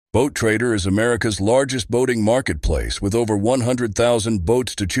Boat Trader is America's largest boating marketplace with over 100,000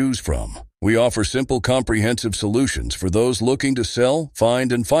 boats to choose from. We offer simple, comprehensive solutions for those looking to sell,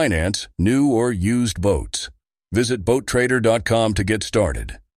 find, and finance new or used boats. Visit BoatTrader.com to get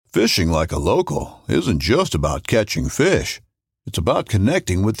started. Fishing like a local isn't just about catching fish. It's about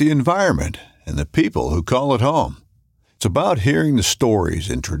connecting with the environment and the people who call it home. It's about hearing the stories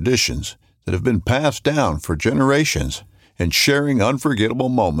and traditions that have been passed down for generations and sharing unforgettable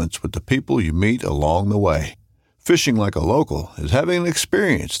moments with the people you meet along the way. Fishing like a local is having an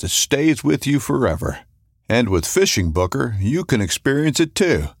experience that stays with you forever. And with Fishing Booker, you can experience it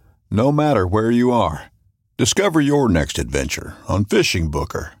too, no matter where you are. Discover your next adventure on Fishing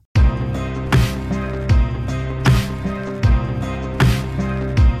Booker.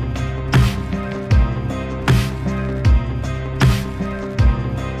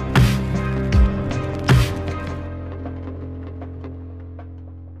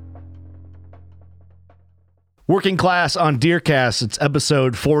 Working Class on DeerCast. It's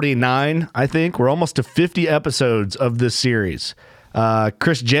episode 49, I think. We're almost to 50 episodes of this series.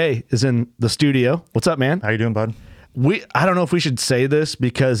 Chris J is in the studio. What's up, man? How you doing, bud? I don't know if we should say this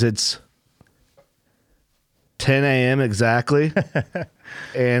because it's 10 a.m. exactly,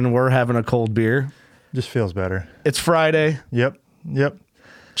 and we're having a cold beer. Just feels better. It's Friday. Yep.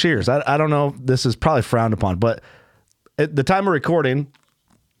 Cheers. I don't know. This is probably frowned upon, but at the time of recording,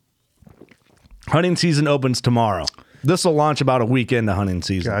 hunting season opens tomorrow. This will launch about a week into hunting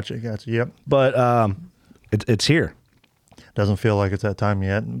season. Gotcha. Yep. But it's here. Doesn't feel like it's that time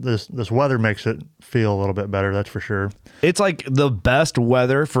yet. This weather makes it feel a little bit better, that's for sure. It's like the best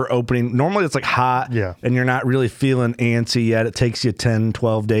weather for opening. Normally it's like hot, yeah, and you're not really feeling antsy yet. It takes you 10,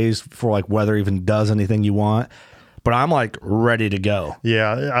 12 days before like weather even does anything you want. But I'm like ready to go.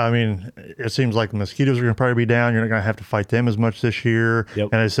 Yeah, I mean, it seems like the mosquitoes are going to probably be down. You're not going to have to fight them as much this year. Yep.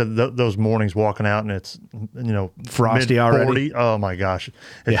 And I said those mornings walking out and it's, frosty mid-40. already. Oh my gosh.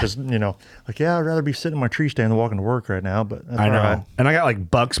 It's just, like, I'd rather be sitting in my tree stand than walking to work right now. But that's I know. all right. And I got like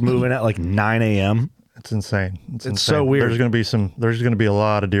bucks moving at like 9 a.m. It's insane. It's so weird. There's going to be a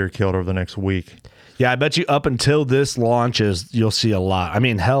lot of deer killed over the next week. Yeah, I bet you up until this launches, you'll see a lot. I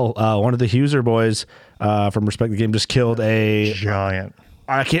mean, hell, one of the Huser boys from Respect the Game just killed a giant.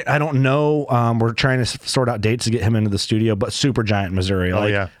 I don't know. We're trying to sort out dates to get him into the studio, but super giant Missouri. Oh,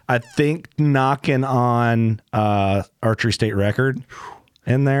 yeah. I think knocking on archery state record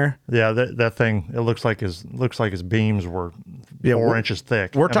in there. Yeah, that thing. It looks like his beams were 4 inches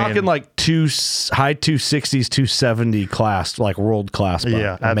thick. We're talking like high 260s, 270 class, like world class.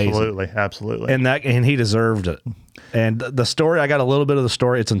 Yeah, amazing. absolutely. And he deserved it. And the story, I got a little bit of the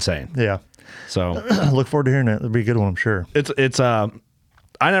story. It's insane. Yeah. So look forward to hearing it. It'll be a good one, I'm sure. It's I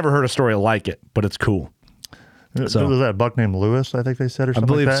never heard a story like it, but it's cool. So, was that a buck named Lewis, I think they said, or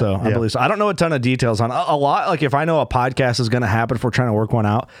something like that? I believe so. I don't know a ton of details on a lot. Like if I know a podcast is going to happen, if we're trying to work one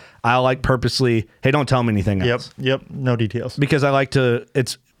out, I like purposely, hey, don't tell me anything else. Yep. No details. Because I like to,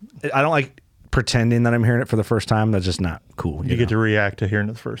 I don't like pretending that I'm hearing it for the first time. That's just not cool. You get to react to hearing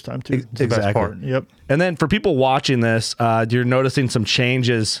it the first time too. It's the best part. Yep. And then for people watching this, you're noticing some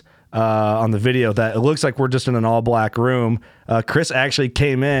changes on the video that it looks like we're just in an all black room. Chris actually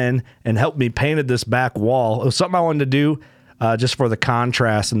came in and helped me painted this back wall. It was something I wanted to do just for the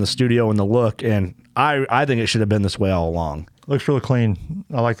contrast in the studio and the look. And I think it should have been this way all along. Looks really clean.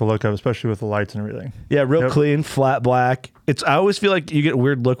 I like the look of it, especially with the lights and everything. Yeah, real clean, flat black. I always feel like you get a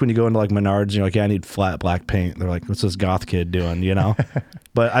weird look when you go into like Menards and you're like, yeah, I need flat black paint. They're like, what's this goth kid doing,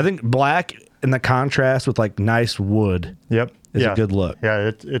 But I think black and the contrast with like nice wood. Yep. Is a good look. Yeah,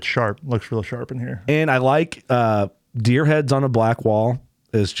 it's sharp. Looks real sharp in here. And I like deer heads on a black wall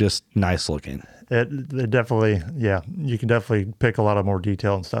is just nice looking. It definitely, you can definitely pick a lot of more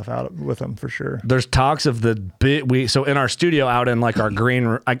detail and stuff out with them for sure. There's talks of so in our studio out in like our green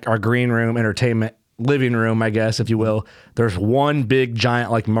room, entertainment living room, I guess, if you will, there's one big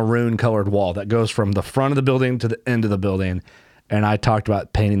giant like maroon colored wall that goes from the front of the building to the end of the building. And I talked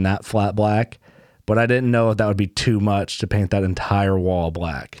about painting that flat black. But I didn't know if that would be too much to paint that entire wall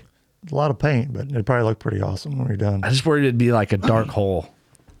black. A lot of paint, but it'd probably look pretty awesome when you're done. I just worried it'd be like a dark hole.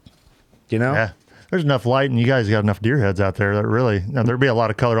 Yeah. There's enough light, and you guys got enough deer heads out there that really, there'd be a lot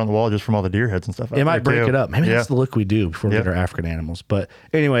of color on the wall just from all the deer heads and stuff. It might break it up. Maybe that's the look we do before we get our African animals. But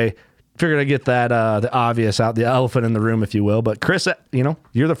anyway, figured I'd get that the obvious out, the elephant in the room, if you will. But Chris,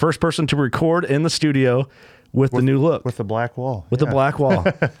 you're the first person to record in the studio with the new look. With the black wall. With the black wall.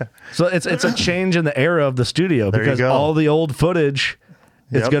 So it's a change in the era of the studio because all the old footage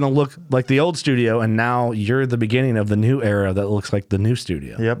It's going to look like the old studio, and now you're the beginning of the new era that looks like the new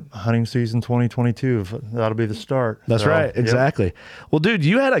studio. Yep. Hunting season 2022. That'll be the start. That's right. Exactly. Yep. Well, dude,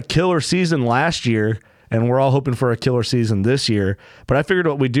 you had a killer season last year, and we're all hoping for a killer season this year. But I figured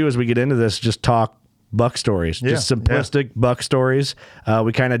what we do as we get into this, just talk buck stories, just simplistic buck stories.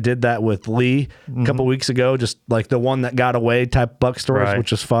 We kind of did that with Lee a couple weeks ago, just like the one that got away type buck stories,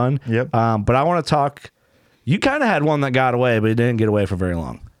 which is fun. Yep. But I want to talk. You kind of had one that got away, but it didn't get away for very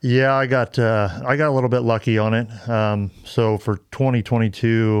long. Yeah, I got a little bit lucky on it. So for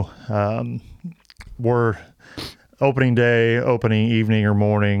 2022, we're opening day, opening evening or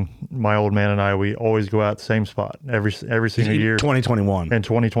morning. My old man and I, we always go out the same spot every single year. 2021. In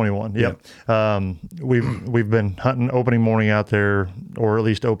 2021, yep. We've been hunting opening morning out there, or at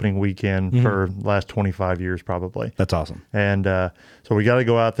least opening weekend for the last 25 years probably. That's awesome. And so we got to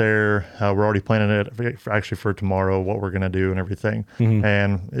go out there. We're already planning it actually for tomorrow, what we're going to do and everything.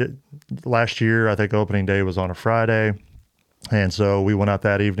 And last year, I think opening day was on a Friday. And so we went out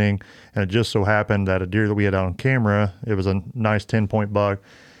that evening, and it just so happened that a deer that we had on camera, it was a nice 10-point buck.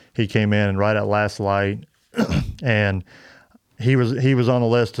 He came in right at last light, and he was on the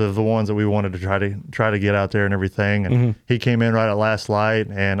list of the ones that we wanted to try to get out there and everything. And he came in right at last light,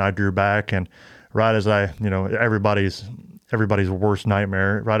 and I drew back, and right as I, everybody's worst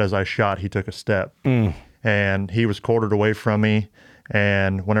nightmare, right as I shot, he took a step, and he was quartered away from me.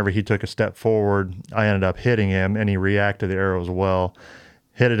 And whenever he took a step forward, I ended up hitting him, and he reacted to the arrow as well.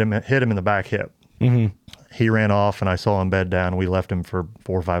 Hit him in the back hip. He ran off, and I saw him bed down. We left him for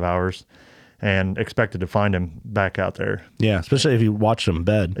 4 or 5 hours, and expected to find him back out there. Yeah, especially if you watched him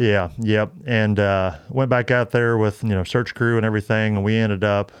bed. Yeah, yep. And went back out there with search crew and everything, and we ended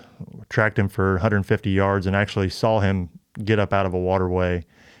up tracked him for 150 yards, and actually saw him get up out of a waterway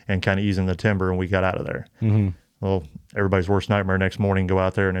and kind of ease in the timber, and we got out of there. Well, everybody's worst nightmare, next morning, go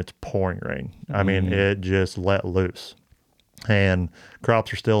out there and it's pouring rain. I mean, it just let loose. And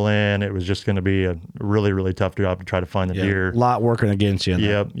crops are still in. It was just going to be a really, really tough job to try to find the deer. A lot working against you in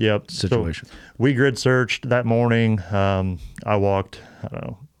that situation. So we grid searched that morning. I walked, I don't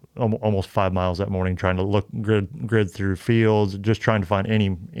know, almost 5 miles that morning trying to look grid through fields, just trying to find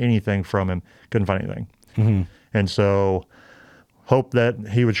anything from him. Couldn't find anything. And so hoped that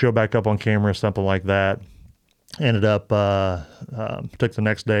he would show back up on camera, something like that. Ended up took the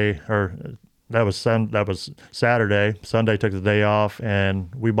next day, or that was Saturday. Sunday took the day off,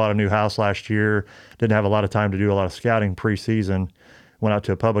 and we bought a new house last year. Didn't have a lot of time to do a lot of scouting preseason. Went out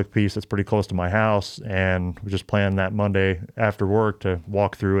to a public piece that's pretty close to my house, and we just planned that Monday after work to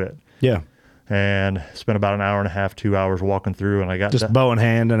walk through it. Yeah. And spent about an hour and a half, 2 hours walking through, and I got just bow in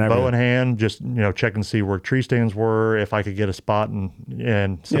hand and everything. Bow in hand, just checking to see where tree stands were, if I could get a spot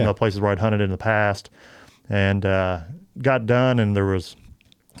in some of the places where I'd hunted in the past. And got done, and there was,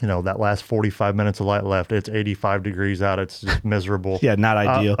 that last 45 minutes of light left. It's 85 degrees out. It's just miserable. Yeah, not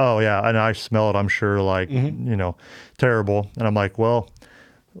ideal. Oh, yeah. And I smell it, I'm sure, like, terrible. And I'm like, well,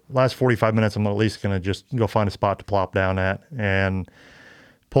 last 45 minutes, I'm at least going to just go find a spot to plop down at. And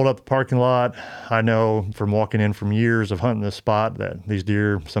pulled up the parking lot. I know from walking in from years of hunting this spot that these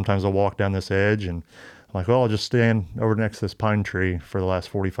deer, sometimes they'll walk down this edge, and I'm like, well, I'll just stand over next to this pine tree for the last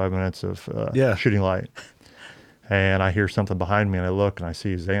 45 minutes of shooting light. And I hear something behind me, and I look, and I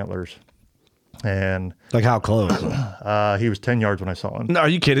see his antlers. And like, how close? He was 10 yards when I saw him. No, are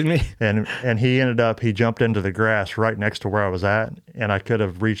you kidding me? And he jumped into the grass right next to where I was at, and I could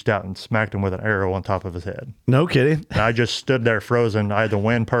have reached out and smacked him with an arrow on top of his head. No kidding. And I just stood there frozen. I had the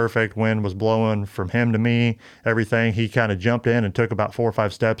wind perfect. Wind was blowing from him to me, everything. He kind of jumped in and took about 4 or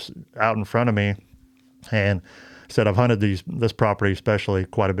 5 steps out in front of me. And said, I've hunted this property especially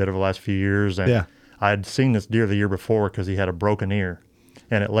quite a bit over the last few years, and I had seen this deer the year before because he had a broken ear,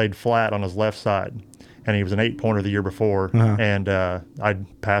 and it laid flat on his left side, and he was an 8-pointer the year before, and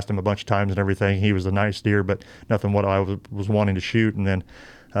I'd passed him a bunch of times and everything. He was a nice deer, but nothing what I was wanting to shoot. And then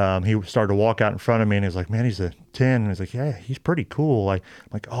he started to walk out in front of me, and he was like, man, he's a 10, and he's like, yeah, he's pretty cool. I'm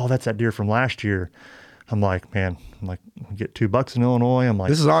like, oh, that's that deer from last year. I'm like, get 2 bucks in Illinois. I'm like,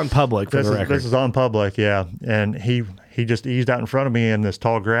 this is on public for the record. This is on public, yeah. And he just eased out in front of me in this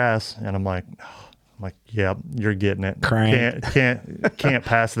tall grass, and I'm like, yeah, you're getting it. Crank. Can't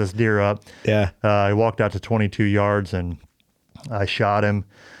pass this deer up. Yeah. I walked out to 22 yards, and I shot him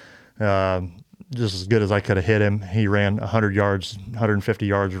just as good as I could have hit him. He ran 100 yards, 150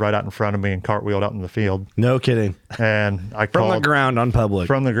 yards right out in front of me and cartwheeled out in the field. No kidding. And I from the ground on public.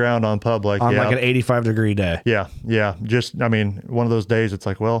 From the ground on public. On like an 85-degree day. Yeah. Just, one of those days it's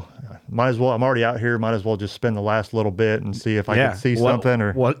like, well, might as well, I'm already out here, might as well just spend the last little bit and see if I can see something.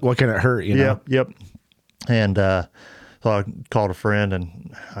 Or what can it hurt, Yep. And So I called a friend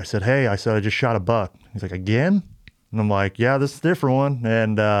and I said, hey, I just shot a buck. He's like, again? And I'm like, yeah, this is a different one.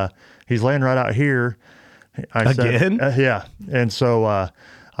 And he's laying right out here. Again? Yeah. And so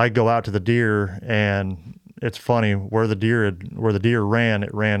I go out to the deer, and it's funny where the deer ran,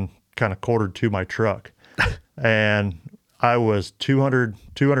 it ran kind of quartered to my truck. And I was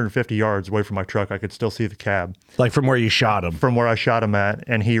 250 yards away from my truck. I could still see the cab. Like from where you shot him? From where I shot him at.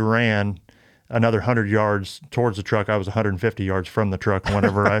 And he ran another 100 yards towards the truck. I was 150 yards from the truck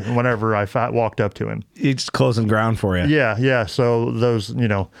whenever I walked up to him. He's closing ground for you. Yeah. So those,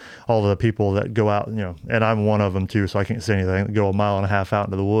 all the people that go out, and I'm one of them too, so I can't say anything, go a mile and a half out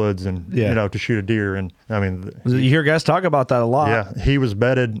into the woods and, to shoot a deer. And I mean, you hear guys talk about that a lot. Yeah. He was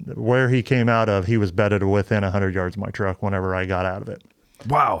bedded where he came out of. He was bedded within 100 yards of my truck whenever I got out of it.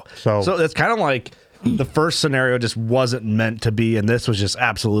 Wow. So it's kind of like the first scenario just wasn't meant to be, and this was just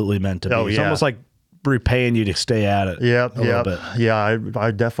absolutely meant to be. It's almost like repaying you to stay at it. Yeah. I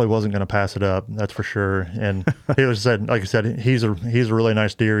definitely wasn't going to pass it up. That's for sure. And like I said, he's a really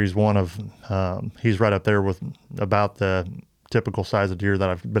nice deer. He's one of, he's right up there with about the typical size of deer that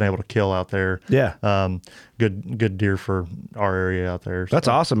I've been able to kill out there. Yeah. Good deer for our area out there. That's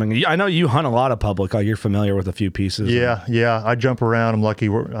awesome. And I know you hunt a lot of public. Like, you're familiar with a few pieces. Yeah. I jump around. I'm lucky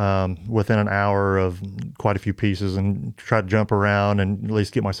within an hour of quite a few pieces, and try to jump around and at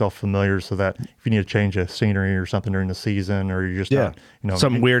least get myself familiar, so that if you need to change a scenery or something during the season, or you're just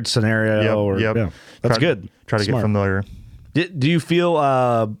some weird scenario. That's good. Try to get familiar. Do you feel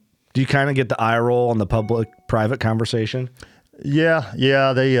do you kind of get the eye roll on the public-private conversation? Yeah,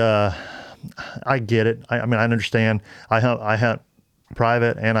 I get it. I mean, I understand. I hunt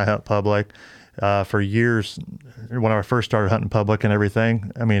private and I hunt public. For years, when I first started hunting public and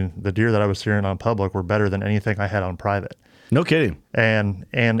everything, I mean, the deer that I was seeing on public were better than anything I had on private. No kidding. And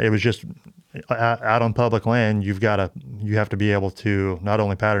it was just out on public land. You have to be able to not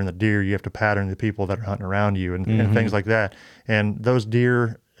only pattern the deer, you have to pattern the people that are hunting around you, and things like that. And those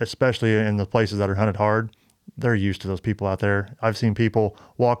deer, especially in the places that are hunted hard, they're used to those people out there. I've seen people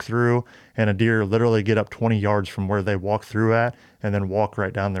walk through and a deer literally get up 20 yards from where they walk through at, and then walk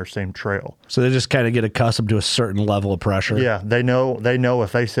right down their same trail. So they just kind of get accustomed to a certain level of pressure. Yeah, they know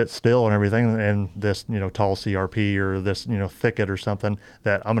if they sit still and everything in this, tall CRP or this, thicket or something,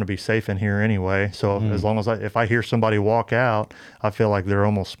 that I'm going to be safe in here anyway. So as long as if I hear somebody walk out, I feel like they're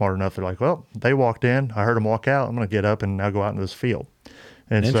almost smart enough. They're like, well, they walked in, I heard them walk out, I'm going to get up and now go out into this field.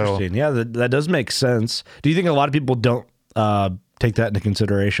 And interesting. Yeah, that does make sense. Do you think a lot of people don't take that into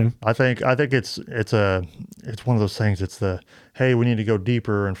consideration? I think it's one of those things. It's hey, we need to go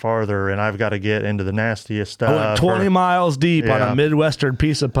deeper and farther, and I've got to get into the nastiest stuff. I went 20 miles deep on a Midwestern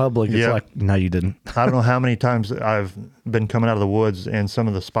piece of public. It's like, no, you didn't. I don't know how many times I've been coming out of the woods, and some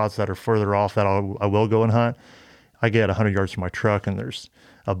of the spots that are further off that I will go and hunt, I get 100 yards from my truck, and there's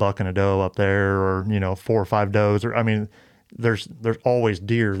a buck and a doe up there, or 4 or 5 does, or there's always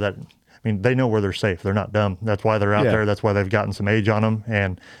deer that, they know where they're safe. They're not dumb. That's why they're out there. That's why they've gotten some age on them,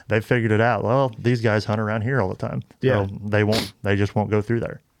 and they've figured it out. Well, these guys hunt around here all the time. So they just won't go through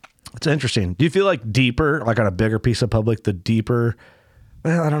there. It's interesting. Do you feel like deeper, like on a bigger piece of public, the deeper,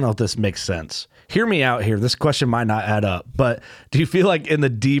 I don't know if this makes sense. Hear me out here. This question might not add up, but do you feel like in the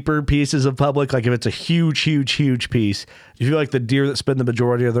deeper pieces of public, like if it's a huge, huge, huge piece, do you feel like the deer that spend the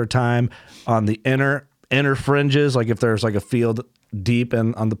majority of their time on the inner fringes, like if there's like a field deep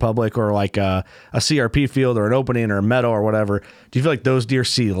on the public, or like a CRP field or an opening or a meadow or whatever, do you feel like those deer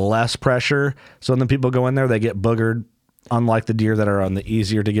see less pressure? So when the people go in there, they get boogered, unlike the deer that are on the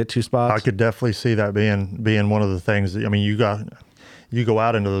easier to get to spots? I could definitely see that being one of the things. You go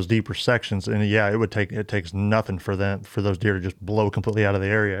out into those deeper sections, and it takes nothing for those deer to just blow completely out of the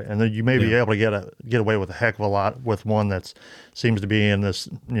area, and then you may be able to get away with a heck of a lot with one that seems to be in this,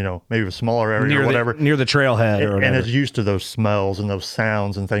 maybe a smaller area or whatever, near the trailhead, or whatever. And it's used to those smells and those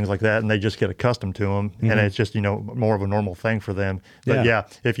sounds and things like that, and they just get accustomed to them, and it's just more of a normal thing for them. But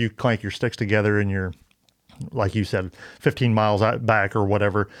if you clank your sticks together and you're, like you said, 15 miles out back or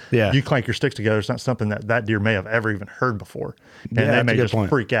whatever, you clank your sticks together, it's not something that deer may have ever even heard before, and they may just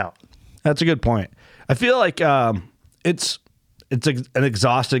freak out. That's a good point. I feel like it's an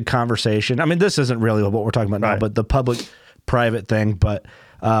exhausted conversation. This isn't really what we're talking about now, but the public-private thing. But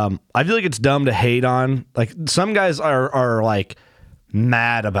I feel like it's dumb to hate on. Like, some guys are like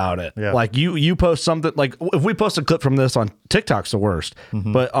mad about it. Yeah. Like you post something, like if we post a clip from this on TikTok's the worst,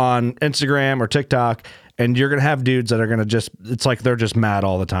 but on Instagram or TikTok, and you're going to have dudes that are going to it's like they're just mad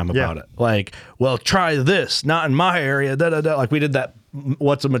all the time about it. Like, well, try this, not in my area, Like we did that,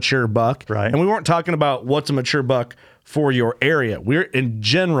 what's a mature buck? Right. And we weren't talking about what's a mature buck for your area. We're in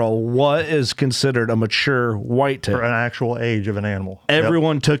general, what is considered a mature whitetail? For an actual age of an animal.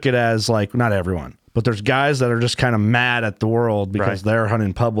 Everyone took it as like, not everyone, but there's guys that are just kind of mad at the world because they're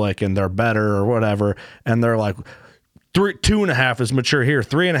hunting public and they're better or whatever. And they're like, 2.5 is mature here.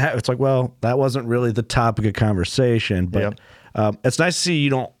 3.5. It's like, well, that wasn't really the topic of conversation, but it's nice to see you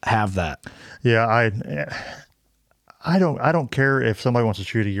don't have that. Yeah. I don't care if somebody wants to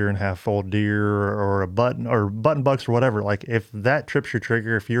shoot a 1.5-year old deer or button bucks or whatever. Like if that trips your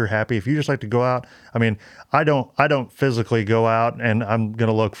trigger, if you're happy, if you just like to go out, I mean, I don't physically go out and I'm going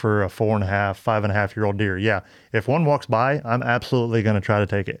to look for a 4.5, 5.5-year-old deer. Yeah. If one walks by, I'm absolutely going to try to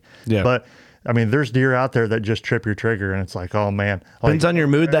take it. Yeah. But I mean, there's deer out there that just trip your trigger, and it's like, oh man, depends on your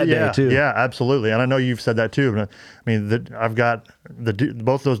mood that day too. Yeah, absolutely. And I know you've said that too. But I mean, I've got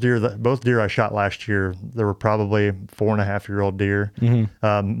both deer I shot last year. There were probably 4.5-year-old deer.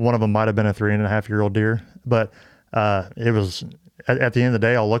 One of them might have been a 3.5-year-old deer, but it was. At the end of the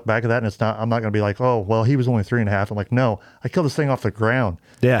day, I'll look back at that, and I'm not going to be like, oh, well, he was only 3.5. I'm like, no, I killed this thing off the ground.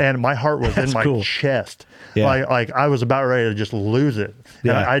 Yeah. And my heart was in my chest. Yeah. Like I was about ready to just lose it.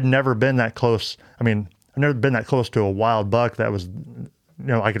 Yeah. And I'd never been that close. I mean, I've never been that close to a wild buck that was,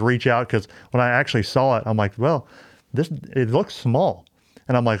 I could reach out, because when I actually saw it, I'm like, well, it looks small.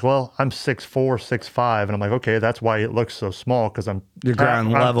 And I'm like, well, I'm 6'4", 6'5", and I'm like, okay, that's why it looks so small, because I'm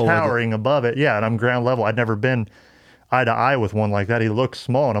towering above it. Yeah, and I'm ground level. I'd never been eye to eye with one like that. He looks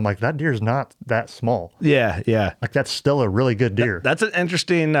small, and I'm like, that deer's not that small. Yeah. Like that's still a really good deer. That's an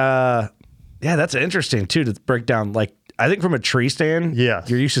interesting. That's interesting too to break down. Like I think from a tree stand,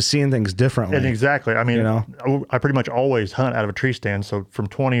 you're used to seeing things differently. And exactly. I mean, I pretty much always hunt out of a tree stand. So from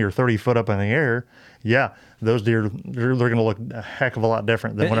 20 or 30 foot up in the air, those deer they're going to look a heck of a lot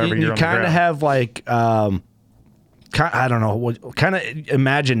different than whenever you're on the ground. You kind of have like. I don't know what kind of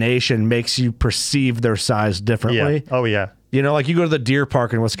imagination makes you perceive their size differently. Yeah. Oh yeah. Like you go to the deer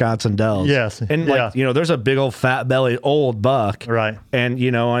park in Wisconsin Dells. Yes. And there's a big old fat bellied old buck. Right.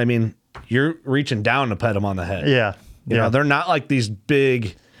 And I mean, you're reaching down to pet him on the head. Yeah. They're not like these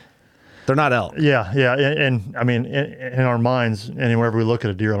big. They're not elk. Yeah. And I mean, in our minds, and whenever we look at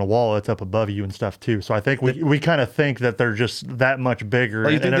a deer on a wall, it's up above you and stuff too. So I think we kind of think that they're just that much bigger.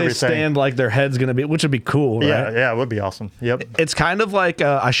 Well, you think they stand like their head's going to be, which would be cool, right? Yeah, it would be awesome. Yep. It's kind of like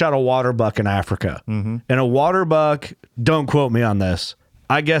I shot a water buck in Africa. Mm-hmm. And a water buck, don't quote me on this,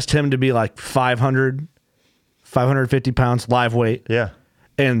 I guessed him to be like 550 pounds live weight. Yeah.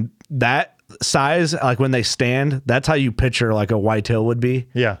 And that size, like when they stand, that's how you picture like a whitetail would be.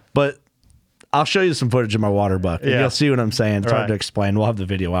 Yeah. But I'll show you some footage of my water buck. And you'll see what I'm saying. It's hard to explain. We'll have the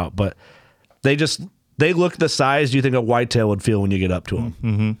video out, but they look the size you think a whitetail would feel when you get up to them.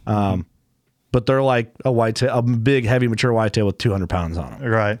 Mm-hmm. But they're like a big, heavy, mature whitetail with 200 pounds on them.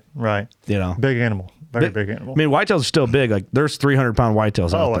 Right. Big animal. Very big animal. I mean, whitetails are still big. Like there's 300-pound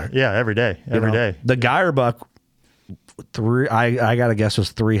whitetails out there. Yeah, every day. The Geyer buck, I got to guess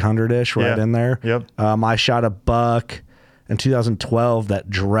was 300-ish in there. Yep. I shot a buck in 2012 that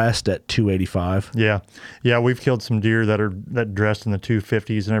dressed at 285. Yeah, we've killed some deer that dressed in the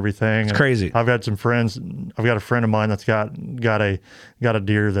 250s and everything. It's crazy. I've got some friends. I've got a friend of mine that's got a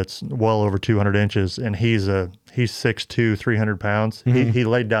deer that's well over 200 inches, and he's 6'2", 300 pounds. Mm-hmm. He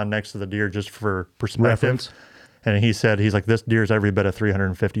laid down next to the deer just for perspective. Reference. And he said, he's like, this deer's every bit of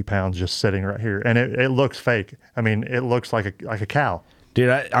 350 pounds just sitting right here, and it looks fake. I mean, it looks like a cow. Dude,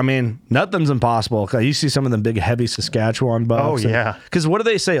 I mean, nothing's impossible. You see some of them big, heavy Saskatchewan bucks. Oh, yeah. Because what do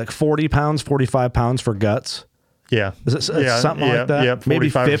they say? Like 40 pounds, 45 pounds for guts? Yeah. Is it something like that? Yep, maybe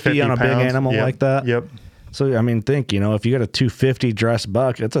 50 on a big animal like that? Yep. So, I mean, think, if you got a 250 dress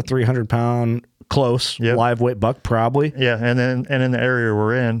buck, it's a 300-pound close live weight buck probably. Yeah, and in the area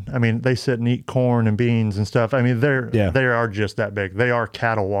we're in, I mean, they sit and eat corn and beans and stuff. I mean, they are just that big. They are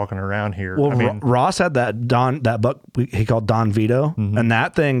cattle walking around here. Well, I mean, Ross had that buck he called Don Vito, and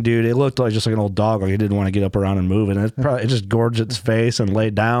that thing, dude, it looked like just like an old dog. Like he didn't want to get up around and move, and it just gorged its face and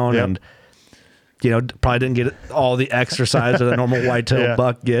laid down and. Probably didn't get all the exercise that a normal whitetail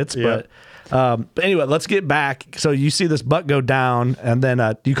buck gets, but anyway, let's get back. So you see this buck go down, and then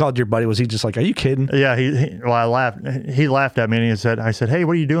you called your buddy. Was he just like, "Are you kidding?" Yeah, I laughed. He laughed at me, and I said, "Hey,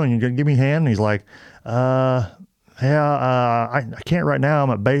 what are you doing? You gonna give me a hand?" And he's like, I can't right now.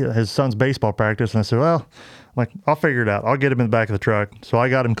 I'm at his son's baseball practice." And I said, "Well, I'm like, I'll figure it out. I'll get him in the back of the truck. So I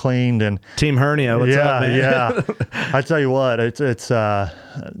got him cleaned, and Team Hernia. What's up, man? Yeah. I tell you what, it's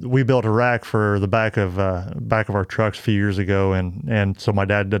we built a rack for the back of our trucks a few years ago, and so my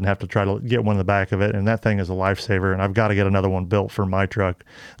dad didn't have to try to get one in the back of it, and that thing is a lifesaver. And I've got to get another one built for my truck,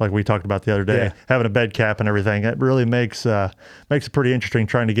 like we talked about the other day. Yeah. Having a bed cap and everything, it really makes it pretty interesting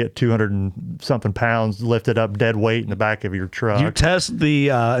trying to get 200 and something pounds lifted up dead weight in the back of your truck. You test the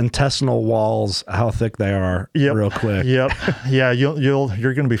intestinal walls, how thick they are, real quick. Yep. Yeah, you're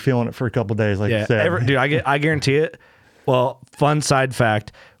going to be feeling it for a couple of days, like you said. Dude, I guarantee it. Well, fun side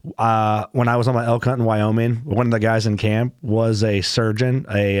fact: when I was on my elk hunt in Wyoming, one of the guys in camp was a surgeon.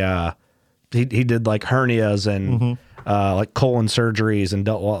 He did like hernias and like colon surgeries and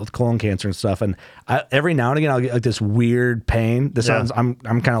dealt with colon cancer and stuff. And every now and again, I'll get like this weird pain. This sounds I'm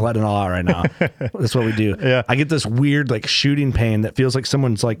kind of letting it all out right now. That's what we do. Yeah. I get this weird like shooting pain that feels like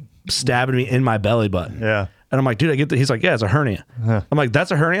someone's like stabbing me in my belly button. Yeah. And I'm like, dude, I get that. He's like, yeah, it's a hernia. I'm like, that's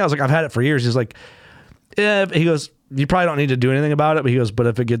a hernia? I was like, I've had it for years. He's like, yeah. He goes, you probably don't need to do anything about it. But he goes, but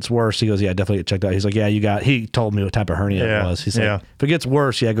if it gets worse, he goes, yeah, definitely get checked out. He's like, yeah, he told me what type of hernia it was. He's like, if it gets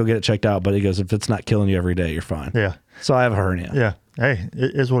worse, yeah, go get it checked out. But he goes, if it's not killing you every day, you're fine. Yeah. So I have a hernia. Yeah. Hey,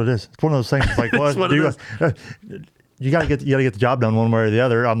 it is what it is. It's one of those things. It's like, well, you gotta get the job done one way or the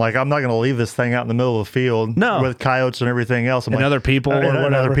other. I'm like, I'm not gonna leave this thing out in the middle of the field with coyotes and everything else. I'm and like, other people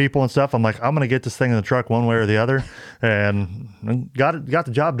and other people and stuff. I'm like, I'm gonna get this thing in the truck one way or the other, and got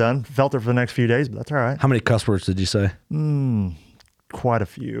the job done. Felt it for the next few days, but that's all right. How many cuss words did you say? Quite a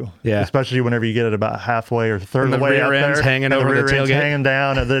few. Yeah. Especially whenever you get it about halfway or a third of the way out there, hanging over the the tailgate, hanging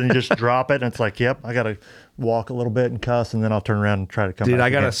down, and then you just drop it, and it's like, yep, I gotta walk a little bit and cuss, and then I'll turn around and try to come. Dude, back I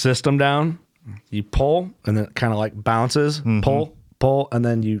got again. a system down. You pull, and then it kind of like bounces. Pull, and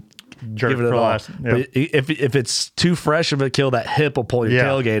then you Jerk give it a last. But if it's too fresh of a kill, that hip will pull your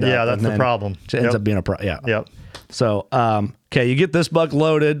tailgate up. Yeah, that's the problem. It ends up being a problem. Yeah. Yep. So, okay, you get this buck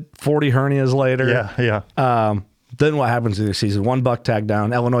loaded. 40 hernias later. Yeah. Then what happens in the season? One buck tag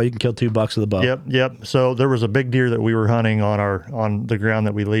down. Illinois, you can kill 2 bucks with a bow. Yep. So there was a big deer that we were hunting on the ground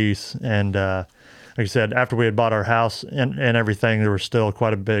that we lease, and like I said, after we had bought our house and everything, there was still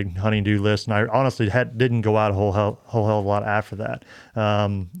quite a big hunting due list, and I honestly didn't go out a whole hell of a lot after that.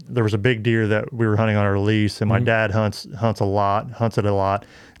 There was a big deer that we were hunting on our lease, and my dad hunts it a lot.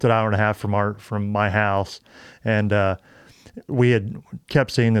 It's an hour and a half from my house, and we had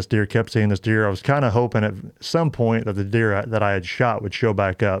kept seeing this deer. I was kind of hoping at some point that the deer that I had shot would show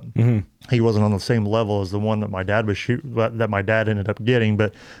back up. He wasn't on the same level as the one that my dad that my dad ended up getting,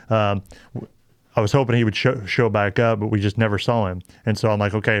 but I was hoping he would show back up, but we just never saw him. And so I'm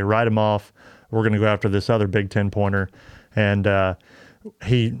like, okay, write him off. We're going to go after this other big 10-pointer. And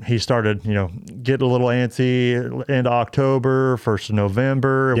he started, getting a little antsy into October, 1st of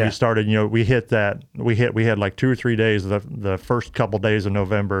November. And we started, we had like 2 or 3 days, the first couple days of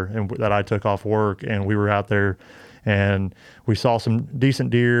November, and that I took off work, and we were out there, and we saw some decent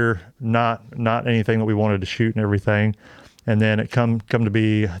deer, not anything that we wanted to shoot and everything. And then it come to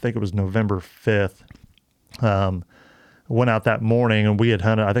be, I think it was November 5th. Went out that morning, and we had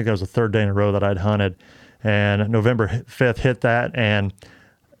hunted. I think that was the 3rd day in a row that I'd hunted. And November 5th hit that, and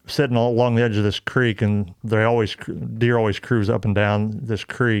sitting all along the edge of this creek, and deer always cruise up and down this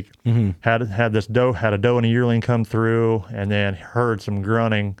creek. Had a doe and a yearling come through, and then heard some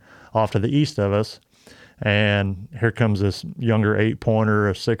grunting off to the east of us. And here comes this younger 8-pointer,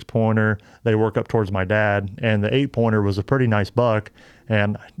 a 6-pointer. They work up towards my dad, and the 8-pointer was a pretty nice buck.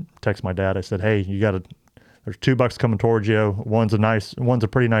 And I text my dad. I said, "Hey, there's 2 bucks coming towards you. One's a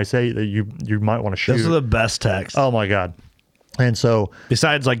pretty nice 8 that you might want to shoot." Those are the best texts. Oh my God! And so,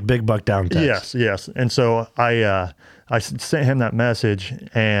 besides like big buck down text. Yes. And so I sent him that message,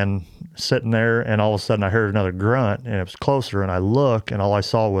 and sitting there, and all of a sudden I heard another grunt, and it was closer, and I look, and all I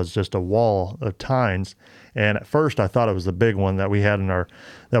saw was just a wall of tines. And at first I thought it was the big one that we had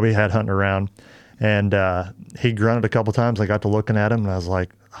hunting around. And he grunted a couple times. I got to looking at him, and I was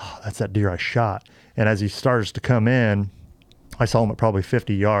like, "Oh, that's that deer I shot." And as he starts to come in, I saw him at probably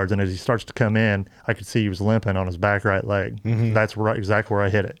 50 yards. And as he starts to come in, I could see he was limping on his back right leg. That's exactly where I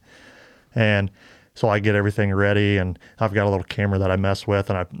hit it. And so I get everything ready, and I've got a little camera that I mess with,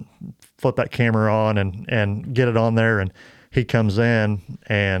 and I flip that camera on and get it on there. And he comes in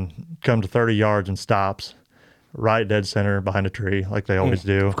and comes to 30 yards and stops right dead center behind a tree, like they always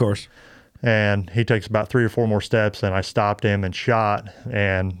do. Of course. And he takes about 3 or 4 more steps, and I stopped him and shot,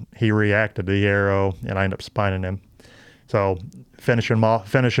 and he reacted to the arrow, and I ended up spining him. So finishing him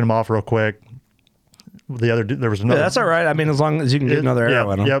off real quick. There was another. Yeah, that's all right. I mean, as long as you can get another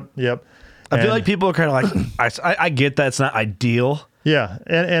arrow in him. Yep. I feel like people are kind of like, I get that it's not ideal, Yeah,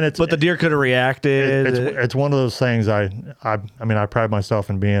 and it's But the deer could have reacted. it's one of those things. I mean, I pride myself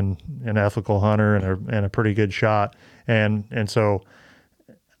in being an ethical hunter and a pretty good shot, and so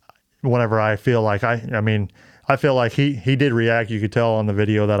whenever I feel like I feel like he did react. You could tell on the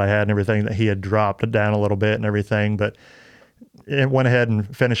video that I had and everything that he had dropped it down a little bit and everything, but it went ahead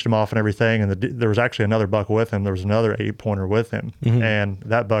and finished him off and everything. And there was actually another buck with him. There was another 8-pointer with him, and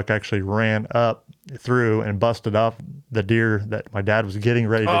that buck actually ran up through and busted off the deer that my dad was getting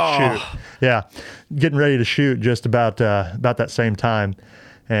ready to shoot. Yeah, getting ready to shoot just about that same time.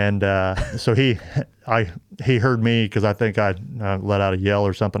 And so he heard me because I think I let out a yell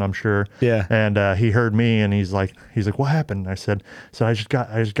or something, I'm sure. Yeah. And he heard me and he's like, what happened? And I said, I just got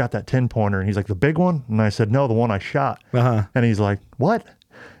that 10-pointer. And he's like, the big one? And I said, no, the one I shot. And he's like, what?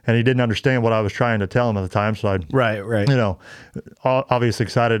 And he didn't understand what I was trying to tell him at the time. So I, right. you know, obviously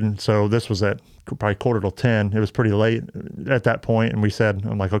excited. And so this was at probably 9:45. It was pretty late at that point. And we said,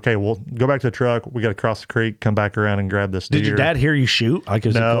 I'm like, okay, we'll go back to the truck. We got to cross the creek, come back around and grab this deer. Did your dad hear you shoot?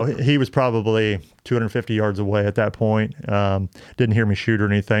 No, he was probably 250 yards away at that point. Didn't hear me shoot or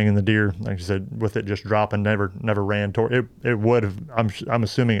anything. And the deer, like I said, with it just dropping, never ran toward it. It would have, I'm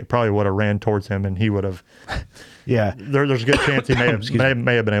assuming it probably would have ran towards him and he would have. Yeah. There's a good chance he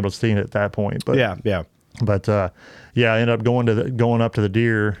may have been able to see it at that point. But yeah. But I ended up going up to the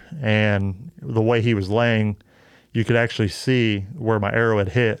deer, and the way he was laying, you could actually see where my arrow had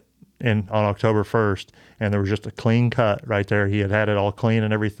hit on October 1st, and there was just a clean cut right there. He had it all clean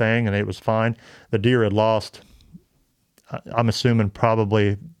and everything, and it was fine. The deer had lost, I'm assuming,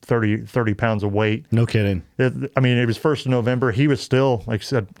 probably 30 pounds of weight. No kidding. It was 1st of November. He was still, like I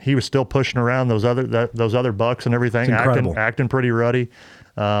said, pushing around those other bucks and everything, acting pretty ruddy.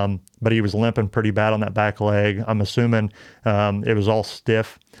 But he was limping pretty bad on that back leg. I'm assuming it was all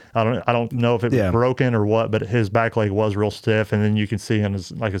stiff. I don't know if it was broken or what, but his back leg was real stiff, and then you can see on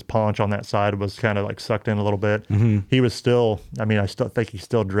his paunch on that side was kind of like sucked in a little bit. He was still, I still think he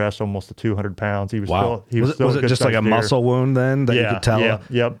still dressed almost to 200 pounds. He was still was it just like a muscle wound then that you could tell?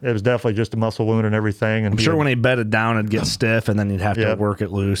 Yep. It was definitely just a muscle wound and everything. And I'm sure when he bedded down, it'd get stiff, and then you'd have to work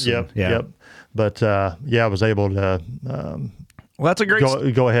it loose. Yep. But I was able to. Well, that's a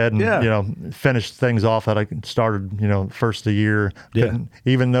great go ahead and finish things off that I started first of the year. Yeah.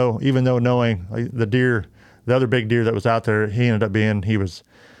 Even though knowing the other big deer that was out there, he was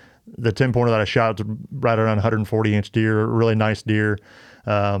the 10-pointer that I shot was right around 140-inch deer, really nice deer.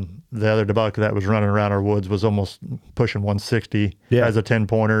 The other buck that was running around our woods was almost pushing 160 as a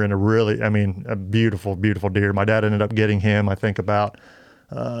 10-pointer, and a beautiful deer. My dad ended up getting him, I think, about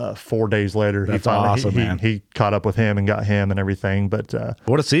 4 days later. That's awesome, man. He caught up with him and got him and everything. But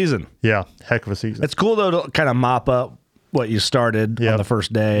what a season! Yeah, heck of a season. It's cool though to kind of mop up what you started on the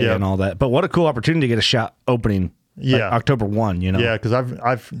first day and all that. But what a cool opportunity to get a shot opening. October 1. Yeah, because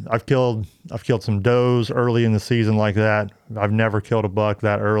I've killed some does early in the season like that. I've never killed a buck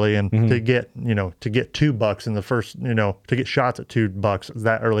that early, and to get 2 bucks in the first, to get shots at 2 bucks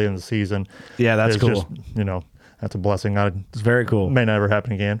that early in the season. Yeah, that's cool. Just, that's a blessing. It's very cool. May never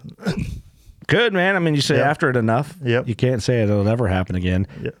happen again. Good, man. You say after it enough. Yep. You can't say it'll never happen again.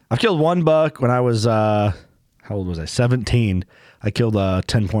 Yep. I've killed 1 buck when I was, how old was I? 17. I killed a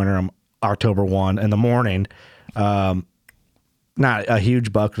 10-pointer on October 1 in the morning. Not a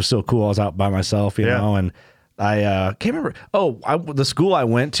huge buck, was still cool. I was out by myself, you know, and I can't remember. The school I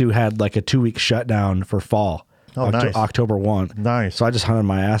went to had like a 2-week shutdown for fall. Nice. October 1. Nice. So I just hunted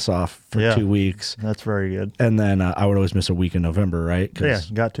my ass off for 2 weeks. That's very good. And then I would always miss a week in November, right?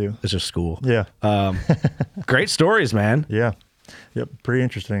 Got to. It's just school. Yeah. Great stories, man. Yeah. Yep. Pretty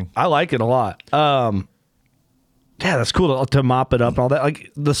interesting. I like it a lot. Yeah, that's cool to mop it up and all that.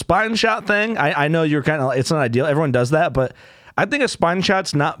 Like the spine shot thing, I know you're kind of, it's not ideal. Everyone does that, but I think a spine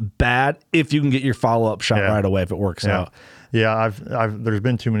shot's not bad if you can get your follow-up shot right away if it works out. Yeah, there's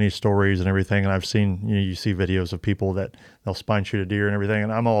been too many stories and everything, and I've seen, you see videos of people that they'll spine shoot a deer and everything,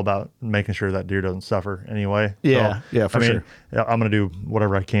 and I'm all about making sure that deer doesn't suffer anyway. Yeah, for sure. I'm going to do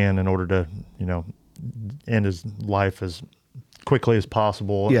whatever I can in order to, end his life as quickly as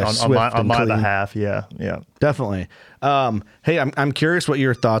possible on my behalf. Yeah. Definitely. Hey, I'm curious what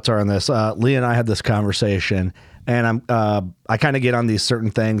your thoughts are on this. Lee and I had this conversation, and I kind of get on these certain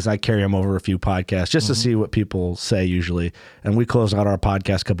things. I carry them over a few podcasts just to see what people say usually. And we closed out our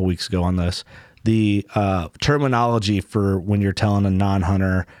podcast a couple weeks ago on this. The terminology for when you're telling a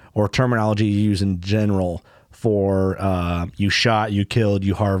non-hunter, or terminology you use in general for you shot, you killed,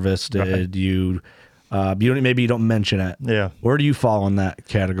 you harvested, maybe you don't mention it. Yeah. Where do you fall in that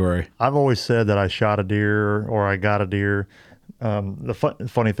category? I've always said that I shot a deer or I got a deer.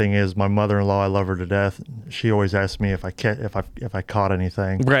 funny thing is, my mother-in-law, I love her to death. She always asks me if I caught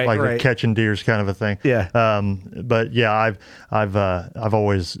anything, right. Catching deer's kind of a thing. Yeah. But yeah, I've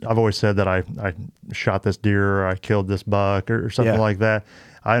always said that I shot this deer or I killed this buck or something like that.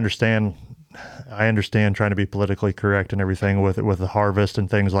 I understand trying to be politically correct and everything with the harvest and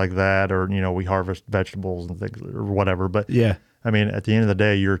things like that, or we harvest vegetables and things or whatever. But yeah, I mean, at the end of the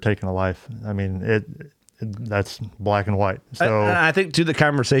day, you're taking a life. I mean, that's black and white. So I think too, the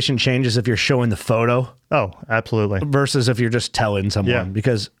conversation changes if you're showing the photo. Oh, absolutely. Versus if you're just telling someone,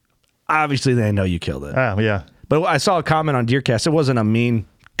 because obviously they know you killed it. Yeah. But I saw a comment on DeerCast. It wasn't a mean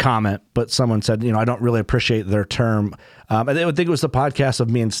comment, but someone said, I don't really appreciate their term. I think it was the podcast of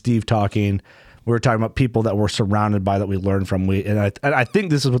me and Steve talking. We were talking about people that we're surrounded by that we learn from. And I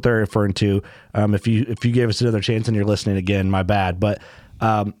think this is what they're referring to. If you gave us another chance and you're listening again, my bad. But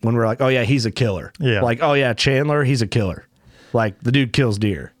when we're like, oh yeah, he's a killer. Yeah. Like, oh yeah, Chandler, he's a killer. Like the dude kills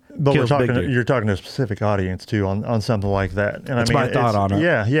deer. But you're talking to a specific audience too on something like that. And that's my thought on it.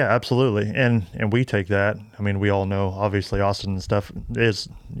 Yeah, absolutely. And we take that. I mean, we all know obviously Austin and stuff is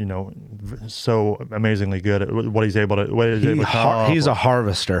so amazingly good at what he's able to. He's a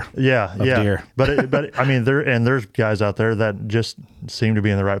harvester. Yeah, deer. but I mean, there's guys out there that just seem to be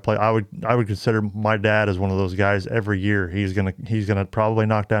in the right place. I would consider my dad as one of those guys. Every year he's gonna probably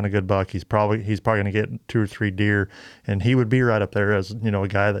knock down a good buck. He's probably gonna get 2 or 3 deer, and he would be right up there as a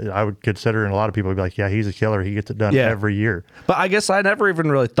guy that I would consider, and a lot of people would be like, yeah, he's a killer. He gets it done every year. But I guess I never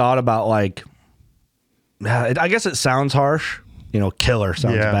even really thought about like. I guess it sounds harsh, killer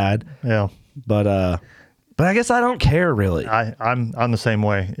sounds bad. Yeah. But I guess I don't care really. I'm the same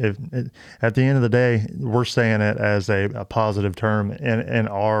way. At the end of the day, we're saying it as a positive term in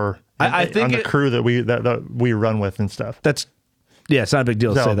our I think on the crew that we run with and stuff. It's not a big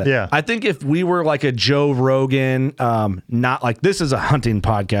deal to say that. Yeah. I think if we were like a Joe Rogan, not like this is a hunting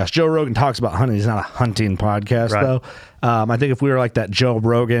podcast. Joe Rogan talks about hunting. He's not a hunting podcast though. I think if we were like that Joe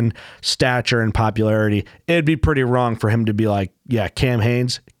Rogan stature and popularity, it'd be pretty wrong for him to be like, yeah, Cam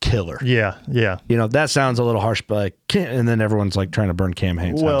Hanes, killer. Yeah. That sounds a little harsh, but like, and then everyone's like trying to burn Cam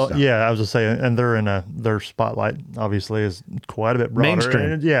Hanes. Well, yeah, I was just saying, and they're in their spotlight obviously is quite a bit broader.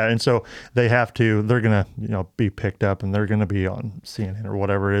 Mainstream. And so they're gonna be picked up and they're gonna be on CNN or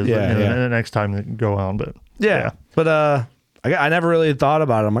whatever it is. The next time they go on, but but I never really thought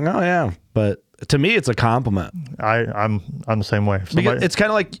about it. I'm like, oh yeah, but to me, it's a compliment. I'm the same way. Because it's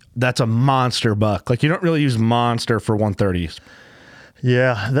kind of like that's a monster buck. Like you don't really use monster for 130s.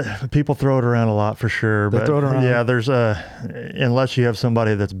 Yeah, people throw it around a lot for sure. But throw it around. Yeah, there's unless you have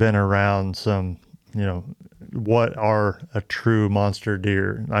somebody that's been around some, what are a true monster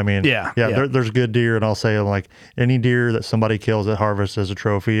deer. I mean, there's good deer, and I'll say like any deer that somebody kills at harvest as a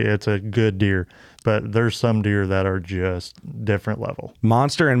trophy, it's a good deer. But there's some deer that are just different level.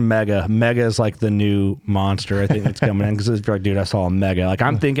 Monster and mega. Mega is like the new monster. I think it's coming in because it's like, dude, I saw a mega. Like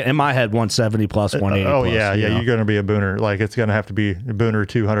I'm thinking in my head, 170 plus 180. Oh plus, yeah. You're going to be a booner. Like it's going to have to be a booner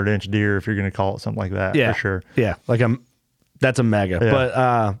 200-inch deer if you're going to call it something like that. Yeah, for sure. Yeah, like that's a mega. Yeah. But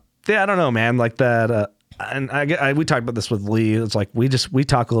I don't know, man. Like that. And we talked about this with Lee. It's like we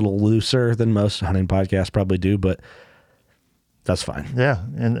talk a little looser than most hunting podcasts probably do, but that's fine. Yeah,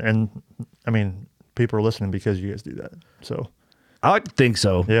 and I mean, people are listening because you guys do that. So I like to think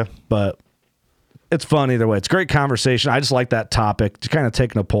so. Yeah, but it's fun either way. It's a great conversation. I just like that topic. Just kind of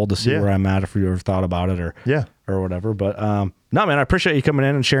taking a poll to see where I'm at, if you ever thought about it or whatever. But no, man, I appreciate you coming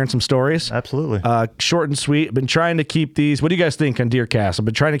in and sharing some stories. Absolutely. Short and sweet. I've been trying to keep these. What do you guys think on DeerCast? I've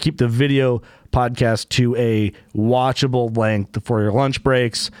been trying to keep the video podcast to a watchable length for your lunch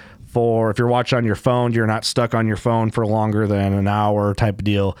breaks. For if you're watching on your phone, you're not stuck on your phone for longer than an hour type of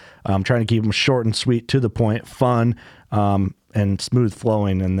deal. I'm trying to keep them short and sweet, to the point, fun, and smooth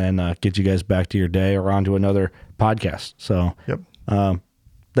flowing, and then get you guys back to your day or on to another podcast. So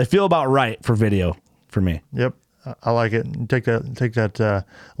they feel about right for video for me. Yep. I like it. Take that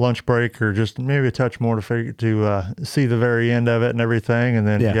lunch break, or just maybe a touch more to see the very end of it and everything, and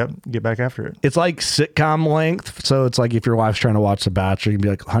then get back after it. It's like sitcom length, so it's like if your wife's trying to watch The Bachelor, you can be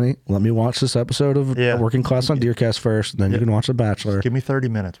like, "Honey, let me watch this episode of Working Class on DeerCast first, and then you can watch The Bachelor." Just give me 30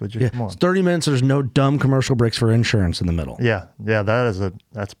 minutes, would you? Come on. It's 30 minutes. There's no dumb commercial breaks for insurance in the middle. Yeah,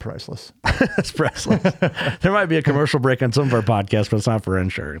 that's priceless. That's priceless. There might be a commercial break on some of our podcasts, but it's not for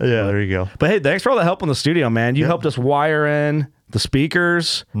insurance. Yeah, there you go. But hey, thanks for all the help in the studio, man. You helped us wire in the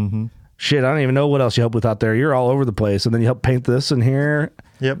speakers. Mm-hmm. Shit, I don't even know what else you helped with out there. You're all over the place, and then you help paint this in here.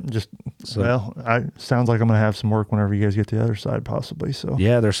 Yep. Sounds like I'm going to have some work whenever you guys get to the other side, possibly. So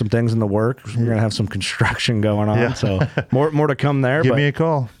yeah, there's some things in the works. We're going to have some construction going on. Yeah. So more to come there. Give me a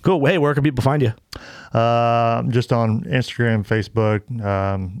call. Cool. Hey, where can people find you? Just on Instagram, Facebook,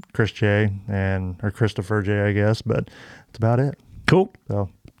 Chris J or Christopher J, I guess, but that's about it. Cool. So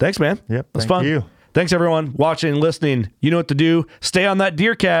thanks, man. Yep. That's Thank fun. you. Thanks, everyone, watching, listening. You know what to do. Stay on that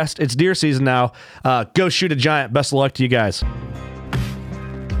DeerCast. It's deer season now. Go shoot a giant. Best of luck to you guys.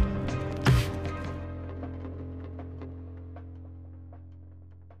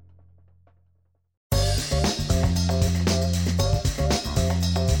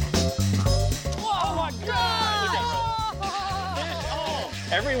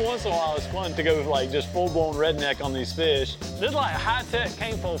 Every once in a while, it's fun to go like just full-blown redneck on these fish. This is like high-tech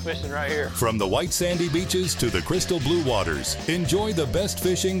cane pole fishing right here. From the white sandy beaches to the crystal blue waters, enjoy the best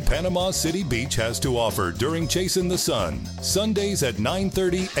fishing Panama City Beach has to offer during Chasing the Sun. Sundays at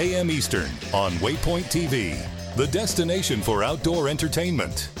 9:30 a.m. Eastern on Waypoint TV, the destination for outdoor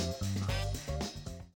entertainment.